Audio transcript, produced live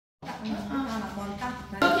That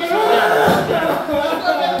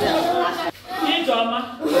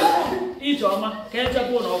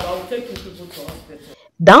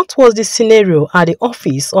was the scenario at the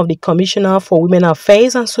office of the Commissioner for Women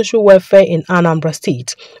Affairs and Social Welfare in Anambra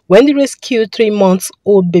State when they rescued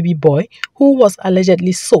 3-month-old baby boy who was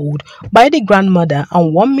allegedly sold by the grandmother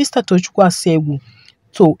and one Mr. Tochukwu Asewu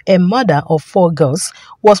to a mother of 4 girls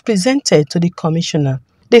was presented to the Commissioner.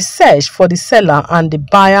 The search for the seller and the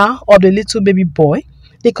buyer of the little baby boy,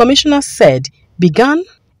 the Commissioner said, began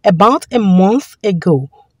about a month ago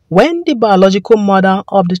when the biological mother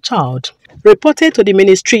of the child reported to the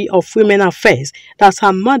Ministry of Women Affairs that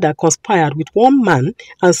her mother conspired with one man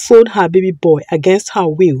and sold her baby boy against her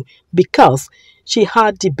will because she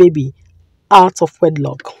had the baby out of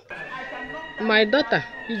wedlock. My daughter,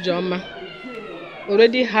 Ijeoma,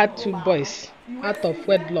 already had 2 boys out of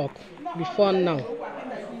wedlock before now.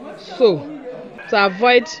 So, to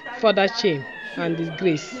avoid further shame and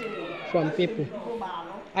disgrace from people,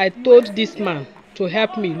 I told this man to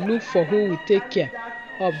help me look for who will take care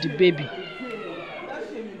of the baby.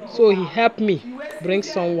 So he helped me bring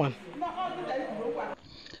someone.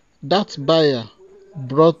 That buyer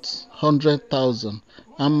brought 100,000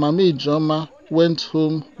 and Mami Ijeoma went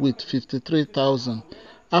home with 53,000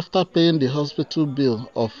 after paying the hospital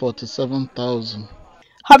bill of 47,000.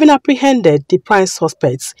 Having apprehended the prime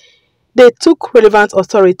suspects, they took relevant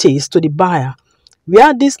authorities to the buyer,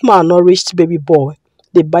 where this malnourished baby boy,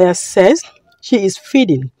 the buyer says she is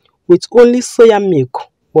feeding with only soya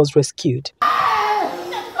milk, was rescued.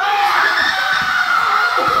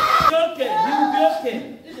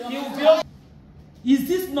 Is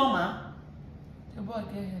this normal?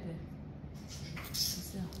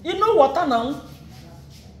 You know water now?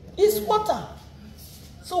 It's water.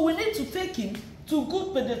 So we need to take him to good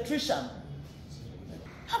pediatrician.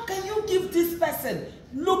 How can you give this person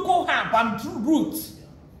local herb and root?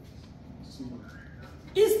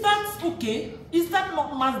 Is that okay? Is that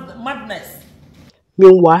not madness?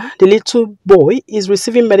 Meanwhile, the little boy is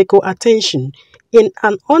receiving medical attention in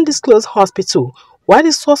an undisclosed hospital, while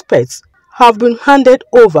the suspects have been handed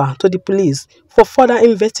over to the police for further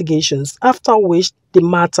investigations, after which the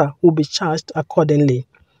matter will be charged accordingly.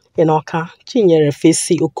 In Oka, Chinyere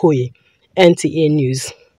Fesi Okoye, NTA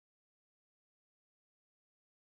News.